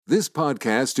This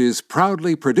podcast is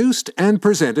proudly produced and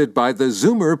presented by the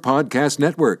Zoomer Podcast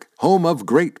Network, home of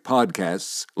great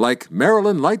podcasts like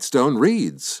Marilyn Lightstone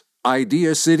Reads,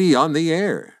 Idea City on the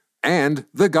Air, and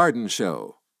The Garden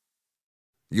Show.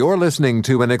 You're listening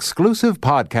to an exclusive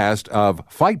podcast of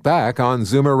Fight Back on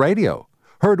Zoomer Radio,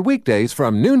 heard weekdays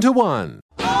from noon to 1.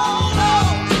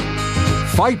 Oh,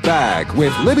 no! Fight Back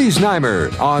with Libby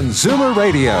Znaimer on Zoomer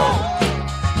Radio.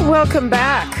 Welcome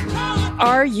back.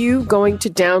 Are you going to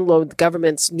download the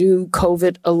government's new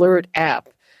COVID alert app?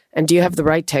 And do you have the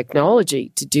right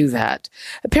technology to do that?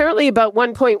 Apparently, about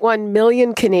 1.1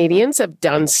 million Canadians have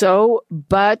done so.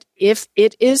 But if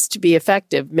it is to be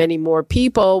effective, many more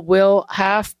people will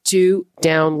have to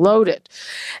download it.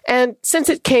 And since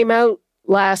it came out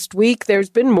last week,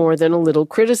 there's been more than a little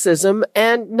criticism,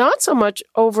 and not so much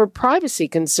over privacy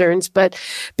concerns, but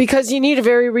because you need a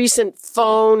very recent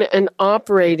phone and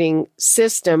operating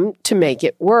system to make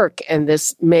it work. And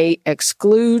this may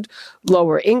exclude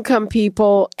lower income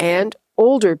people and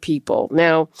older people.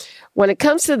 Now, when it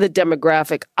comes to the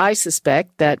demographic, I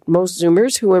suspect that most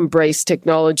Zoomers who embrace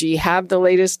technology have the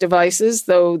latest devices,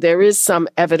 though there is some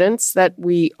evidence that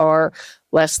we are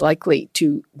less likely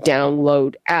to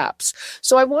download apps.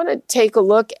 So I want to take a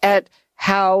look at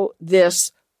how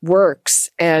this works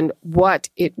and what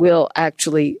it will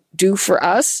actually do for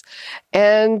us.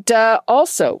 And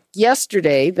also,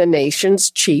 yesterday, the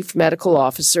nation's chief medical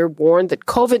officer warned that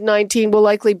COVID-19 will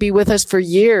likely be with us for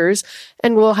years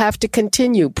and we'll have to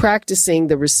continue practicing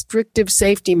the restrictive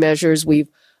safety measures we've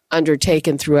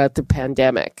undertaken throughout the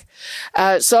pandemic.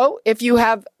 So if you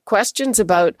have questions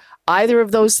about either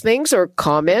of those things or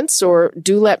comments, or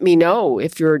do let me know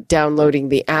if you're downloading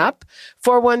the app.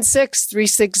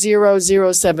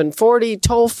 416-360-0740,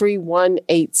 toll free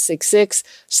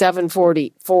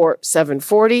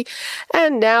 1-866-740-4740.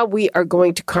 And now we are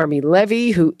going to Carmi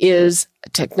Levy, who is a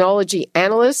technology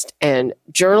analyst and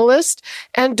journalist,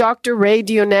 and Dr. Ray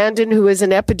Deonandan, who is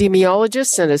an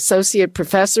epidemiologist and associate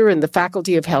professor in the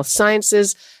Faculty of Health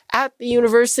Sciences at the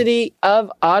University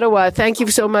of Ottawa. Thank you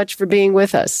so much for being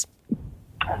with us.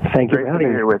 Thank you for having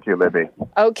me here with you, Libby.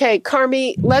 Okay,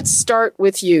 Carmi, let's start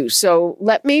with you. So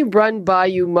let me run by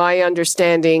you my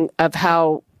understanding of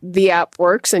how the app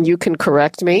works, and you can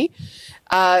correct me.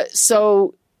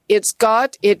 So it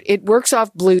works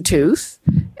off Bluetooth,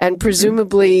 and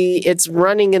presumably it's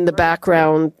running in the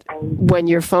background when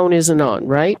your phone isn't on,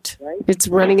 right? It's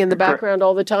running in the background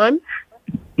all the time?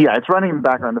 Yeah, it's running in the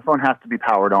background. The phone has to be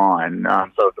powered on.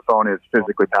 So if the phone is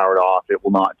physically powered off, it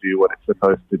will not do what it's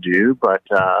supposed to do. But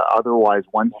otherwise,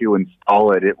 once you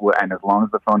install it, and as long as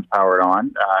the phone's powered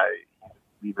on,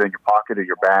 leave it in your pocket or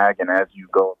your bag, and as you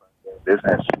go about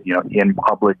business, in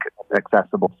public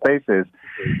accessible spaces,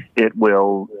 it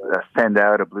will send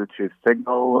out a Bluetooth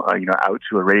signal, out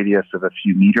to a radius of a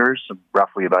few meters,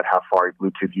 roughly about how far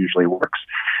Bluetooth usually works,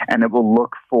 and it will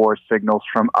look for signals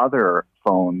from other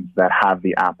phones that have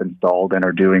the app installed and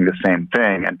are doing the same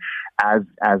thing. And as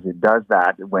it does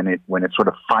that, when it sort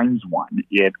of finds one,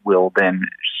 it will then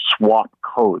swap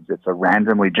codes. It's a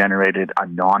randomly generated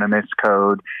anonymous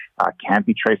code, can't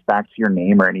be traced back to your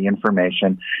name or any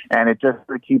information, and it just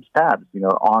keeps tabs.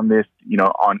 On this,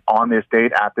 on this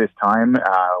date at this time,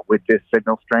 with this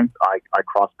signal strength, I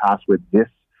cross paths with this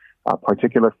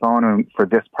particular phone for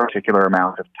this particular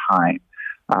amount of time.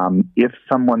 If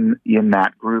someone in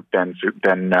that group then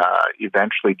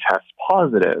eventually tests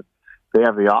positive, they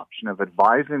have the option of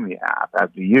advising the app, as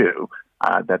do you,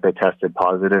 that they tested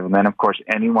positive. And then, of course,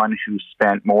 anyone who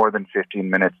spent more than 15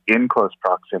 minutes in close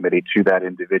proximity to that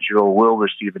individual will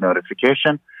receive a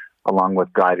notification, along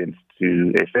with guidance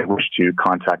to, if they wish to,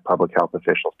 contact public health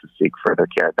officials to seek further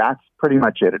care. That's pretty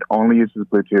much it. It only uses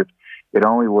Bluetooth. It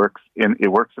works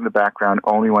in the background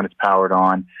only when it's powered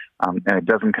on, and it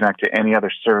doesn't connect to any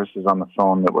other services on the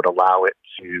phone that would allow it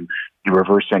to be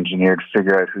reverse engineered,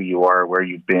 figure out who you are, where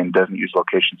you've been, doesn't use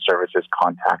location services,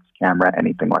 contacts, camera,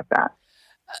 anything like that.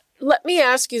 Let me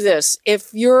ask you this.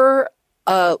 If you're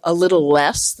a little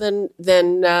less than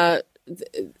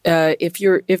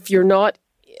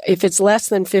if it's less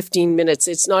than 15 minutes,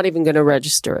 it's not even going to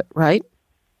register it, right?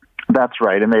 That's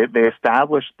right. And they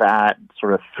established that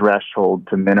sort of threshold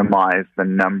to minimize the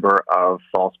number of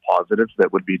false positives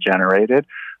that would be generated.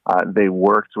 They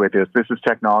worked with this. This is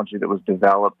technology that was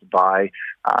developed by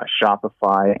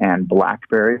Shopify and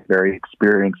BlackBerry, very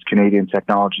experienced Canadian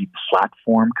technology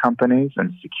platform companies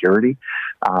and security.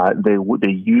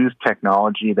 They used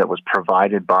technology that was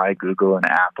provided by Google and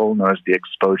Apple, known as the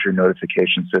Exposure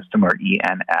Notification System, or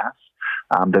ENS,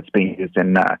 that's being used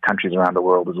in countries around the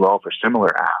world as well for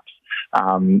similar apps.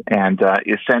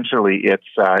 Essentially,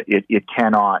 it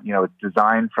cannot, it's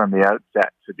designed from the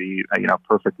outset to be,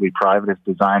 perfectly private. It's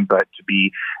designed, but to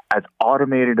be as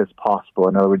automated as possible.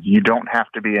 In other words, you don't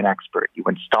have to be an expert. You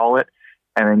install it,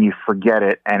 and then you forget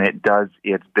it, and it does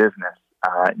its business.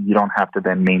 You don't have to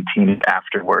then maintain it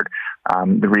afterward.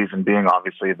 The reason being,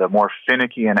 obviously, the more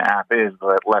finicky an app is,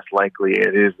 the less likely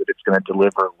it is that it's going to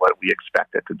deliver what we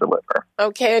expect it to deliver.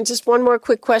 Okay, and just one more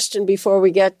quick question before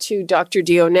we get to Dr.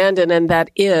 Deonandan, and that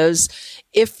is,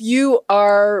 if you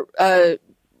are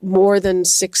more than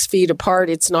 6 feet apart,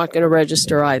 it's not going to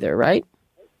register either, right?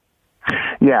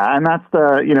 Yeah, and that's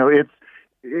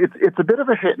it's a bit of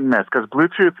a hit and miss because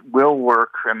Bluetooth will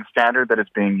work, and the standard that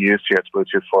it's being used here, it's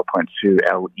Bluetooth 4.2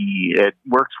 LE. It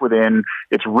works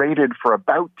it's rated for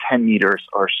about 10 meters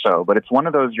or so, but it's one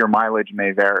of those your mileage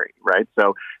may vary, right?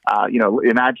 So,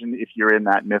 imagine if you're in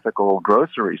that mythical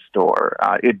grocery store.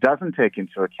 It doesn't take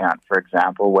into account, for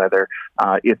example, whether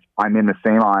if I'm in the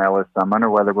same aisle as someone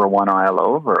or whether we're one aisle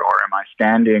over, or am I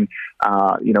standing,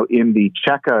 in the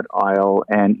checkout aisle,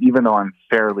 and even though I'm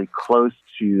fairly close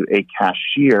to a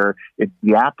cashier,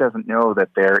 the app doesn't know that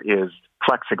there is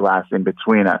plexiglass in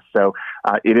between us. So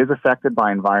it is affected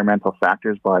by environmental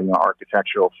factors, by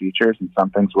architectural features, and some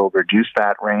things will reduce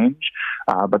that range.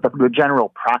 But the general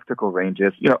practical range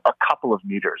is, a couple of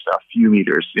meters, a few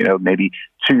meters, maybe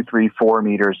 2, 3, 4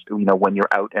 meters, when you're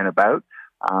out and about.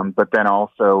 But then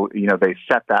also, they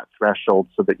set that threshold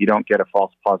so that you don't get a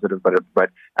false positive, but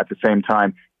at the same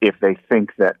time, if they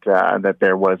think that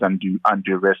there was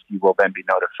undue risk, you will then be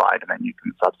notified, and then you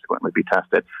can subsequently be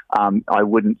tested. I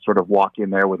wouldn't sort of walk in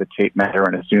there with a tape measure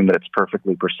and assume that it's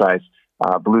perfectly precise.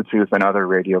 Bluetooth and other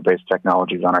radio-based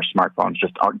technologies on our smartphones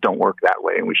just don't work that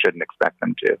way, and we shouldn't expect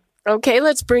them to. Okay,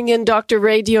 let's bring in Dr.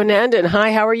 Ray Deonandan.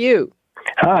 Hi, how are you?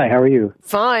 Hi, how are you?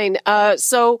 Fine.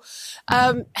 So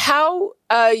how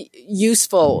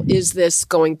useful is this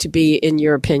going to be, in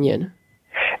your opinion?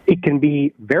 It can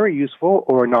be very useful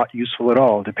or not useful at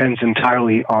all. Depends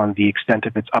entirely on the extent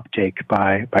of its uptake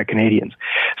by Canadians.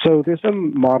 So there's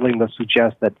some modeling that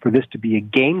suggests that for this to be a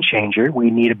game changer,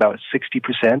 we need about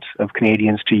 60% of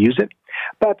Canadians to use it.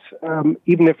 But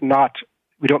even if not,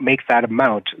 we don't make that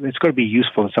amount, it's going to be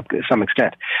useful to some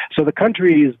extent. So the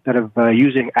countries that are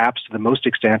using apps to the most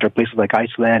extent are places like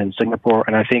Iceland and Singapore,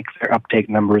 and I think their uptake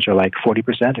numbers are like 40%,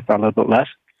 if not a little bit less.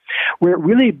 Where it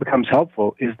really becomes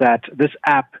helpful is that this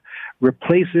app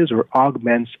replaces or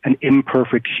augments an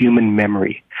imperfect human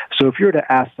memory. So if you were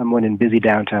to ask someone in busy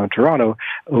downtown Toronto,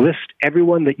 list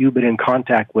everyone that you've been in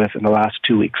contact with in the last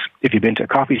 2 weeks. If you've been to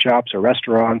coffee shops or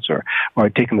restaurants or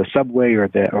taken the subway or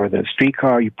the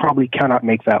streetcar, you probably cannot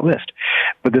make that list.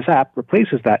 But this app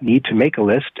replaces that need to make a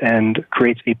list and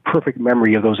creates a perfect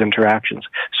memory of those interactions.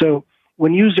 So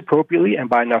when used appropriately and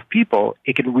by enough people,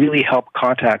 it can really help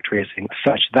contact tracing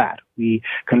such that we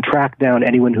can track down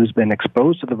anyone who's been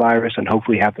exposed to the virus and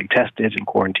hopefully have them tested and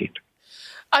quarantined.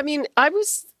 I mean, I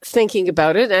was thinking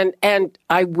about it, and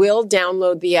I will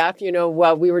download the app.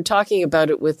 While we were talking about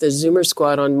it with the Zoomer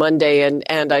Squad on Monday,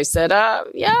 and I said,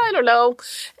 yeah, I don't know.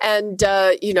 And,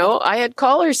 I had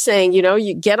callers saying,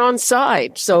 you get on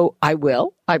side. So I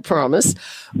will, I promise.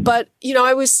 But,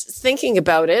 I was thinking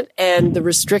about it and the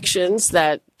restrictions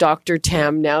that Dr.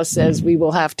 Tam now says we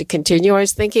will have to continue. I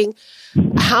was thinking,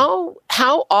 how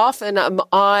often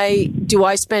do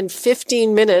I spend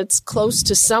 15 minutes close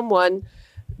to someone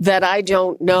that I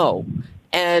don't know?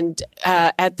 And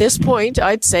at this point,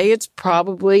 I'd say it's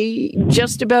probably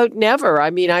just about never.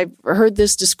 I mean, I've heard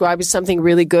this described as something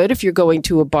really good if you're going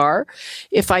to a bar.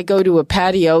 If I go to a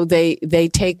patio, they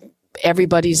take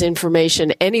everybody's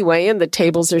information anyway, and the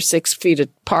tables are 6 feet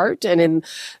apart. And in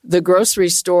the grocery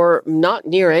store, not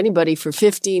near anybody for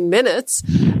 15 minutes.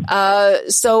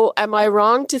 So am I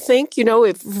wrong to think,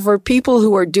 if for people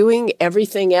who are doing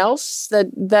everything else that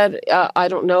I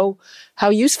don't know how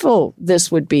useful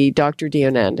this would be, Dr.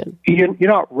 Deonandan? You're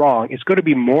not wrong. It's going to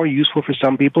be more useful for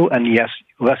some people, and yes,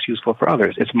 less useful for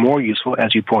others. It's more useful,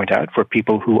 as you point out, for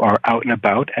people who are out and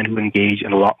about and who engage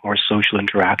in a lot more social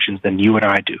interactions than you and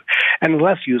I do, and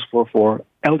less useful for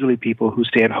elderly people who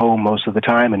stay at home most of the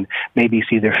time and maybe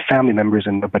see their family members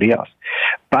and nobody else.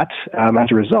 But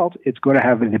as a result, it's going to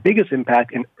have the biggest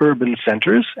impact in urban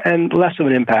centers and less of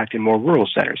an impact in more rural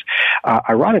centers.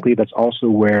 Ironically, that's also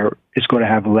where it's going to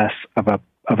have less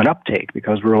of an uptake,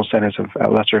 because rural centers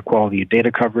have lesser quality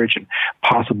data coverage and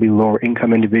possibly lower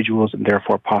income individuals and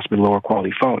therefore possibly lower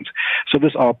quality phones. So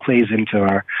this all plays into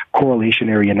our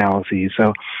correlationary analyses.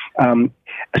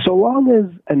 So long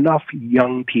as enough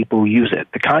young people use it,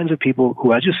 the kinds of people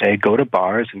who, as you say, go to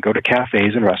bars and go to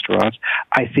cafes and restaurants,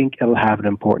 I think it'll have an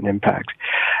important impact.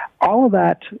 all of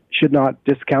that should not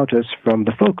discount us from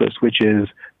the focus, which is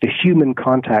the human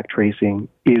contact tracing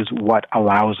is what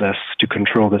allows us to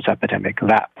control this epidemic,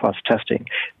 that plus testing.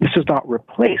 This does not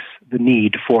replace the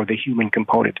need for the human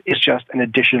component. It's just an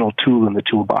additional tool in the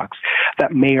toolbox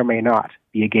that may or may not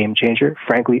be a game changer.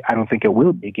 Frankly, I don't think it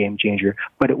will be a game changer,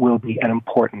 but it will be an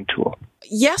important tool.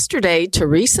 Yesterday,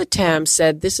 Theresa Tam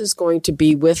said this is going to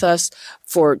be with us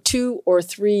for 2 or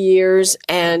 3 years,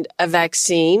 and a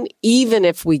vaccine, even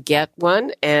if we get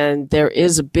one, and there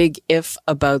is a big if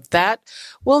about that,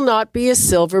 will not be a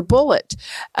silver bullet.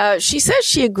 She says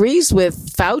she agrees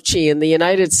with Fauci in the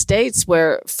United States,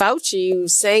 where Fauci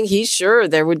was saying he's sure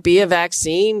there would be a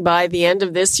vaccine by the end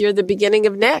of this year, the beginning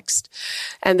of next.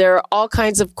 And there are all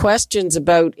kinds of questions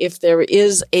about if there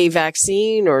is a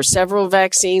vaccine or several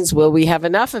vaccines, will we have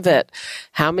enough of it?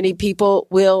 How many people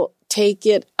will take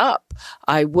it up?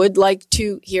 I would like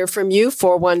to hear from you.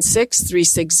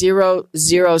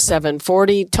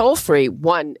 416-360-0740, toll free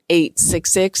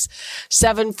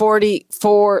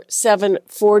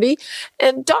 1-866-740-4740.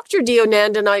 And Dr.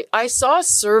 Deonandan, I saw a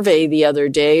survey the other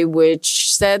day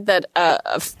which said that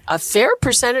a fair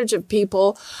percentage of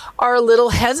people are a little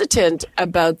hesitant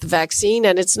about the vaccine,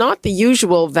 and it's not the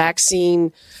usual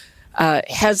vaccine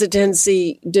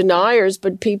hesitancy deniers,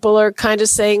 but people are kind of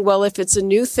saying, well, if it's a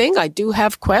new thing, I do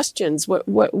have questions.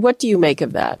 What do you make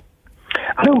of that?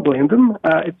 I don't blame them.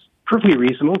 It's perfectly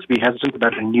reasonable to be hesitant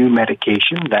about a new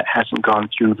medication that hasn't gone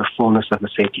through the fullness of the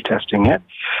safety testing yet.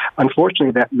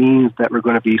 Unfortunately, that means that we're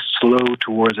going to be slow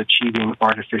towards achieving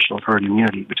artificial herd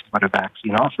immunity, which is what a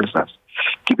vaccine offers us.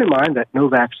 Keep in mind that no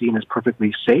vaccine is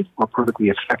perfectly safe or perfectly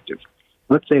effective.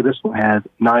 Let's say this one has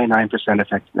 99%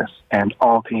 effectiveness and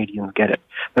all Canadians get it.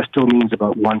 That still means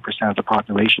about 1% of the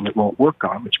population it won't work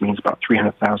on, which means about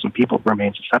 300,000 people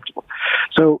remain susceptible.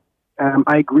 So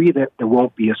I agree that there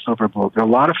won't be a silver bullet. There are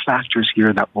a lot of factors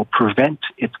here that will prevent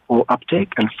its full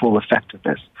uptake and full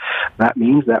effectiveness. That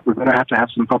means that we're going to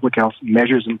have some public health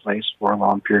measures in place for a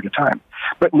long period of time.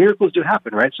 But miracles do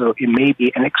happen, right? So it may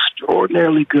be an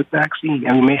extraordinarily good vaccine,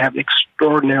 and we may have an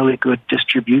extraordinarily good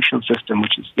distribution system,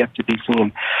 which is yet to be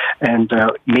seen. And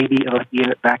maybe it'll be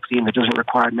a vaccine that doesn't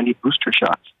require many booster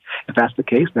shots. If that's the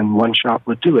case, then one shot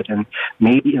would do it. And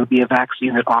maybe it'll be a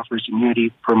vaccine that offers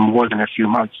immunity for more than a few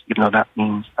months, even though that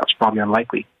means that's probably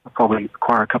unlikely. It'll probably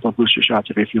require a couple of booster shots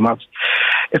every few months.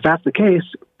 If that's the case,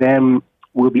 then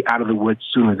we'll be out of the woods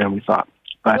sooner than we thought.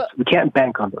 But we can't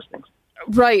bank on those things.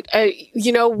 Right.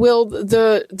 Will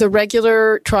the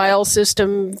regular trial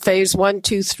system, phase 1,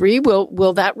 2, 3,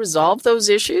 will that resolve those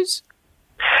issues?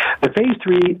 The phase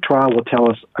 3 trial will tell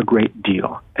us a great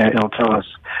deal. It'll tell us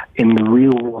in the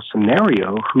real world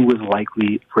scenario who is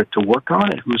likely for it to work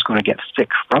on it, who's going to get sick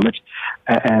from it,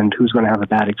 and who's going to have a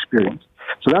bad experience.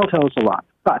 So that'll tell us a lot.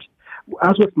 But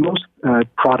as with most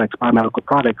products, biomedical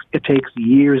products, it takes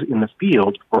years in the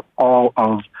field for all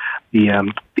of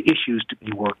the issues to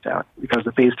be worked out. Because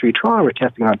the phase 3 trial, we're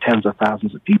testing on tens of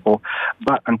thousands of people,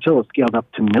 but until it's scaled up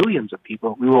to millions of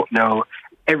people, we won't know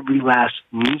every last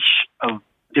niche of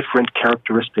different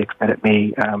characteristics that it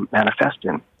may manifest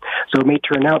in. So it may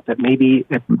turn out that maybe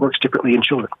it works differently in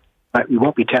children, but we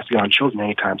won't be testing on children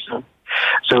anytime soon.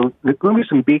 So there's going to be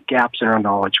some big gaps in our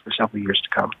knowledge for several years to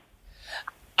come.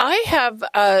 I have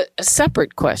a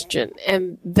separate question,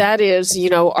 and that is,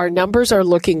 our numbers are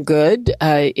looking good.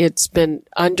 It's been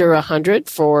under 100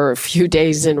 for a few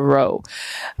days in a row.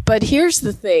 But here's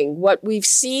the thing. What we've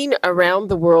seen around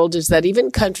the world is that even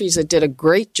countries that did a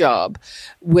great job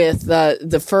with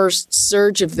the first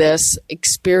surge of this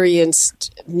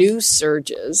experienced new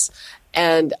surges.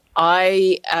 And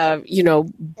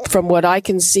from what I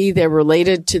can see, they're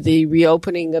related to the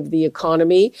reopening of the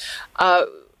economy.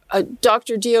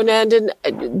 Dr. Deonandan,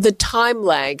 the time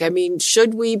lag,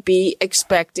 should we be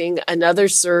expecting another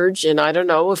surge in,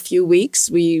 a few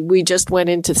weeks? We just went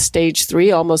into stage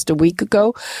 3 almost a week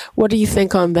ago. What do you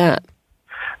think on that?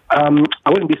 I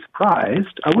wouldn't be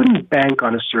surprised. I wouldn't bank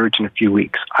on a surge in a few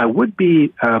weeks. I would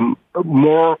be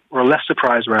more or less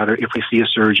surprised, rather, if we see a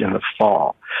surge in the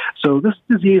fall. So this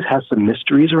disease has some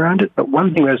mysteries around it, but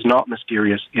one thing that is not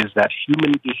mysterious is that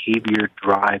human behavior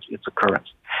drives its occurrence.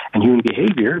 And human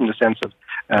behavior, in the sense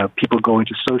of people going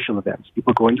to social events,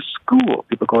 people going to school,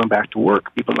 people going back to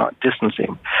work, people not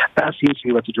distancing, that seems to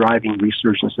be what's driving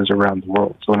resurgences around the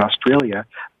world. So in Australia,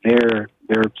 their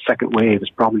second wave is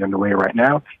probably underway right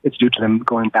now. It's due to them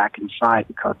going back inside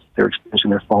because they're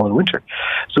experiencing their fall and winter.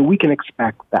 So we can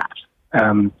expect that.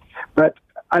 But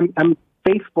I'm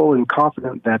faithful and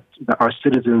confident that our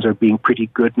citizens are being pretty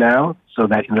good now, so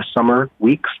that in the summer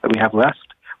weeks that we have left,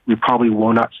 we probably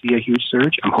will not see a huge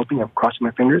surge. I'm crossing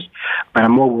my fingers, but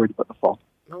I'm more worried about the fall.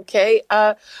 Okay.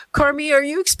 Carmi, are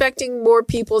you expecting more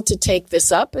people to take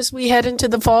this up as we head into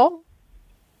the fall?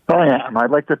 I am.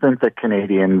 I'd like to think that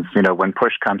Canadians, when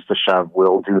push comes to shove,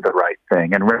 will do the right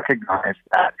thing and recognize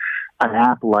that an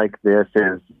app like this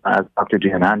is, as Dr.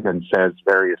 Deonandan says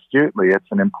very astutely, it's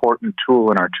an important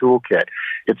tool in our toolkit.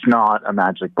 It's not a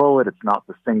magic bullet. It's not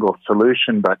the single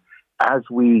solution. But as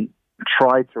we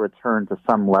try to return to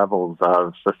some levels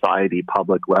of society,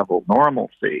 public level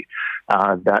normalcy,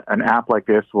 that an app like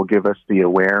this will give us the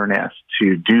awareness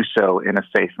to do so in a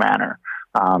safe manner.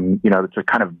 To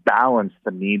kind of balance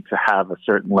the need to have a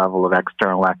certain level of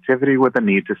external activity with the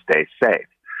need to stay safe.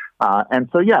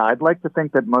 I'd like to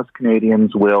think that most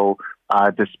Canadians will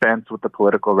dispense with the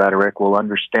political rhetoric, will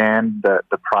understand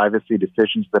the privacy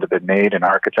decisions that have been made in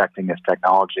architecting this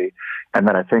technology, and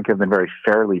that I think have been very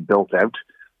fairly built out,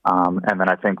 and that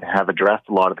I think have addressed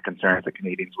a lot of the concerns that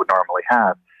Canadians would normally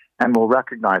have, and will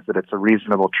recognize that it's a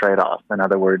reasonable trade-off. In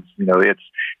other words,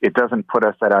 it doesn't put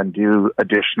us at undue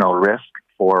additional risk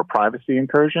for privacy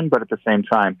incursion, but at the same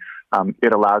time,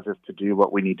 it allows us to do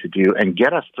what we need to do and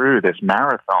get us through this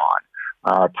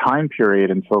marathon time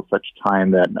period until such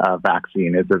time that a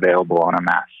vaccine is available on a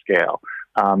mass scale.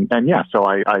 I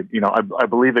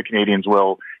believe that Canadians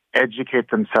will educate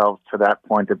themselves to that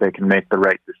point that they can make the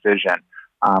right decision,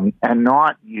 and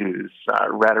not use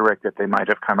rhetoric that they might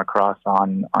have come across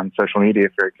on social media,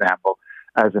 for example,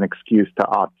 as an excuse to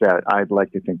opt out. I'd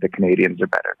like to think that Canadians are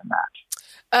better than that.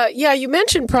 You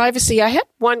mentioned privacy. I had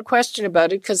one question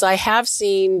about it because I have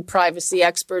seen privacy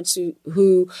experts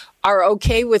who are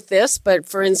okay with this, but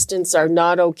for instance, are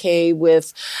not okay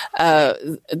with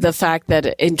the fact that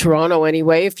in Toronto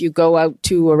anyway, if you go out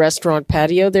to a restaurant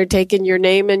patio, they're taking your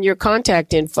name and your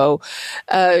contact info.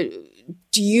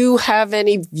 Do you have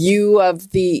any view of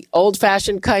the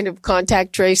old-fashioned kind of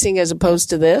contact tracing as opposed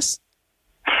to this?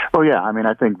 Well, yeah. I mean,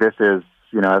 I think this is,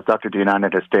 as Dr.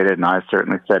 Deonandan has stated, and I've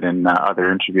certainly said in other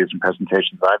interviews and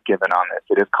presentations I've given on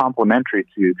this, it is complementary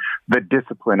to the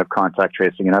discipline of contact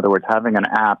tracing. In other words, having an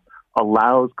app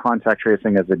allows contact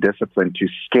tracing as a discipline to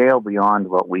scale beyond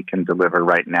what we can deliver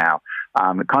right now.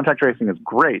 Contact tracing is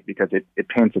great because it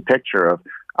paints a picture of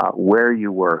where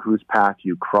you were, whose path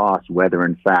you crossed, whether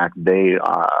in fact they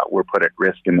were put at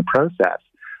risk in the process.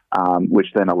 Which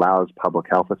then allows public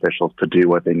health officials to do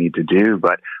what they need to do.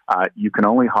 But you can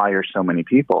only hire so many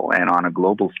people. And on a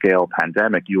global scale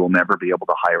pandemic, you will never be able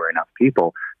to hire enough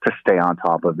people to stay on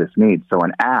top of this need. So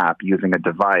an app using a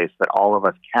device that all of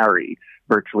us carry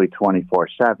virtually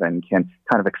 24/7 can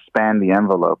kind of expand the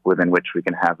envelope within which we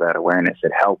can have that awareness.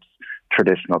 It helps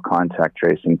traditional contact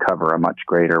tracing cover a much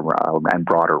greater and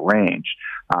broader range.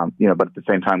 But at the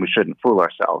same time, we shouldn't fool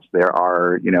ourselves. There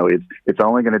are, it's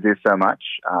only going to do so much.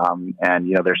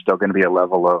 There's still going to be a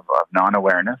level of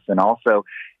non-awareness. And also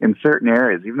in certain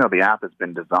areas, even though the app has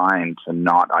been designed to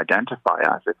not identify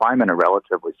us, if I'm in a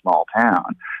relatively small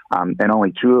town and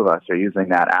only two of us are using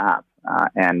that app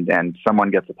and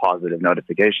someone gets a positive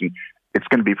notification, it's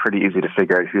going to be pretty easy to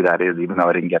figure out who that is, even though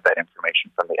I didn't get that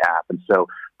information from the app. And so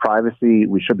privacy,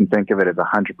 we shouldn't think of it as a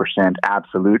 100%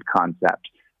 absolute concept.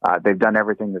 They've done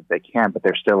everything that they can, but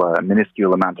there's still a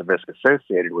minuscule amount of risk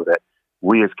associated with it.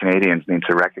 We as Canadians need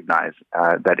to recognize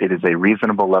that it is a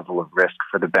reasonable level of risk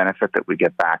for the benefit that we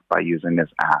get back by using this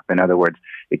app. In other words,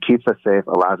 it keeps us safe,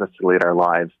 allows us to lead our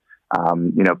lives,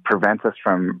 prevents us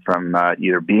from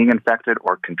either being infected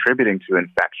or contributing to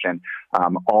infection,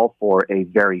 all for a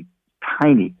very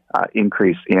tiny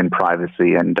increase in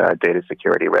privacy and data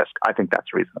security risk. I think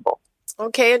that's reasonable.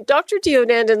 Okay, and Dr.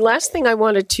 Deonandan, last thing I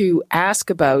wanted to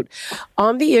ask about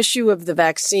on the issue of the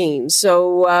vaccine.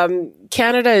 So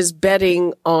Canada is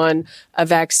betting on a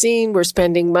vaccine. We're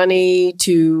spending money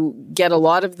to get a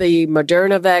lot of the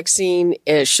Moderna vaccine,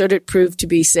 should it prove to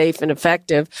be safe and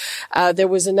effective. There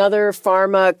was another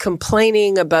pharma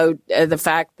complaining about the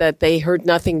fact that they heard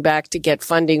nothing back to get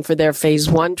funding for their phase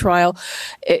 1 trial.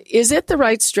 Is it the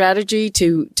right strategy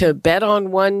to bet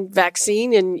on one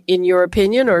vaccine, in your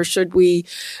opinion, or should we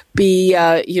be,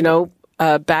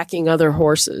 backing other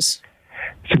horses?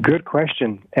 It's a good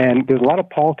question, and there's a lot of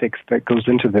politics that goes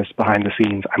into this behind the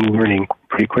scenes. I'm learning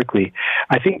pretty quickly.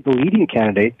 I think the leading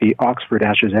candidate, the Oxford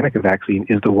AstraZeneca vaccine,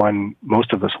 is the one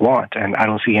most of us want, and I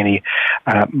don't see any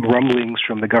rumblings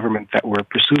from the government that we're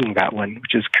pursuing that one,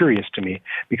 which is curious to me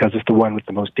because it's the one with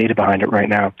the most data behind it right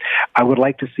now. I would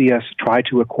like to see us try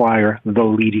to acquire the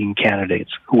leading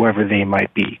candidates, whoever they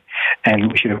might be, and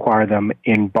we should acquire them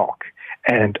in bulk.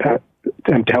 And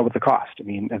tell with the cost. I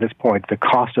mean, at this point, the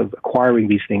cost of acquiring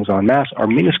these things en masse are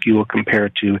minuscule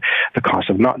compared to the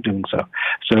cost of not doing so.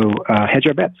 So hedge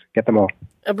our bets, get them all.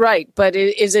 Right, but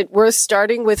is it worth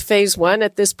starting with phase 1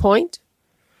 at this point?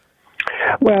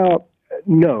 Well,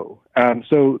 no.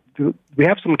 We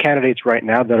have some candidates right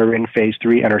now that are in phase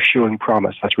 3 and are showing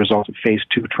promise as a result of phase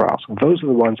 2 trials. So those are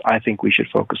the ones I think we should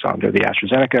focus on. They're the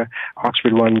AstraZeneca,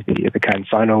 Oxford ones, the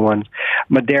CanSino ones.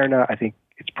 Moderna, I think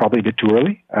it's probably a bit too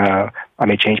early. I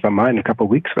may change my mind in a couple of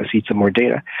weeks if I see some more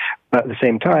data. But at the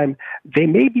same time, they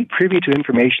may be privy to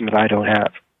information that I don't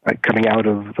have, coming out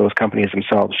of those companies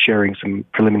themselves, sharing some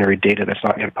preliminary data that's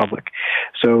not yet public.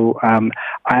 So I'm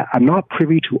not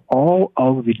privy to all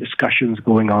of the discussions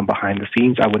going on behind the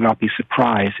scenes. I would not be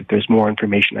surprised if there's more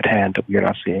information at hand that we are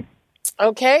not seeing.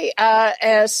 Okay,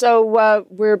 so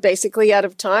we're basically out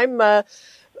of time.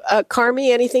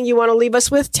 Carmi, anything you want to leave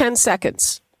us with? 10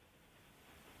 seconds.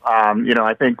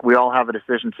 I think we all have a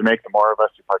decision to make. The more of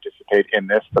us who participate in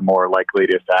this, the more likely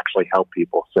it is to actually help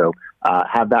people. So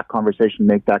have that conversation,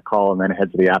 make that call, and then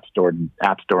head to the App Store and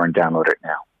download it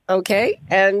now. Okay.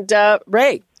 And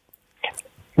Ray?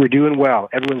 We're doing well.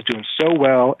 Everyone's doing so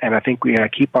well, and I think we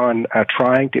keep on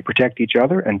trying to protect each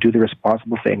other and do the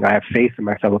responsible thing. I have faith in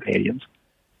my fellow Canadians.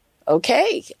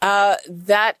 Okay.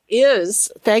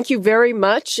 Thank you very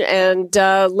much. And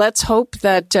let's hope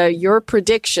that your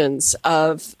predictions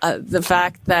of the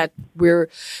fact that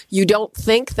you don't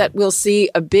think that we'll see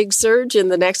a big surge in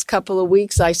the next couple of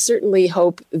weeks, I certainly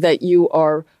hope that you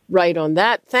are right on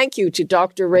that. Thank you to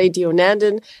Dr. Ray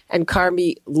Deonandan and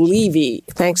Carmi Levy.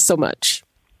 Thanks so much.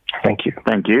 Thank you.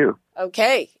 Thank you.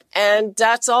 Okay. And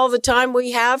that's all the time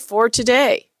we have for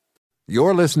today.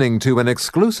 You're listening to an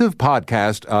exclusive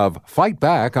podcast of Fight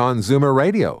Back on Zoomer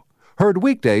Radio. Heard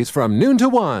weekdays from noon to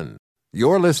 1.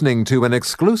 You're listening to an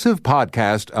exclusive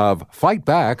podcast of Fight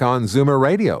Back on Zoomer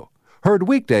Radio. Heard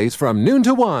weekdays from noon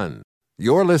to 1.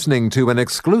 You're listening to an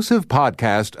exclusive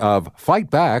podcast of Fight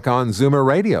Back on Zoomer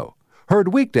Radio.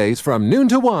 Heard weekdays from noon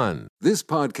to 1. This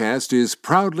podcast is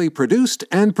proudly produced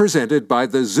and presented by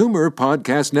the Zoomer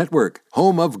Podcast Network,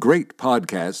 home of great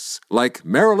podcasts like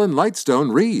Marilyn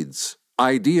Lightstone Reads,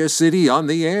 Idea City on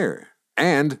the Air,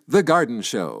 and The Garden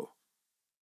Show.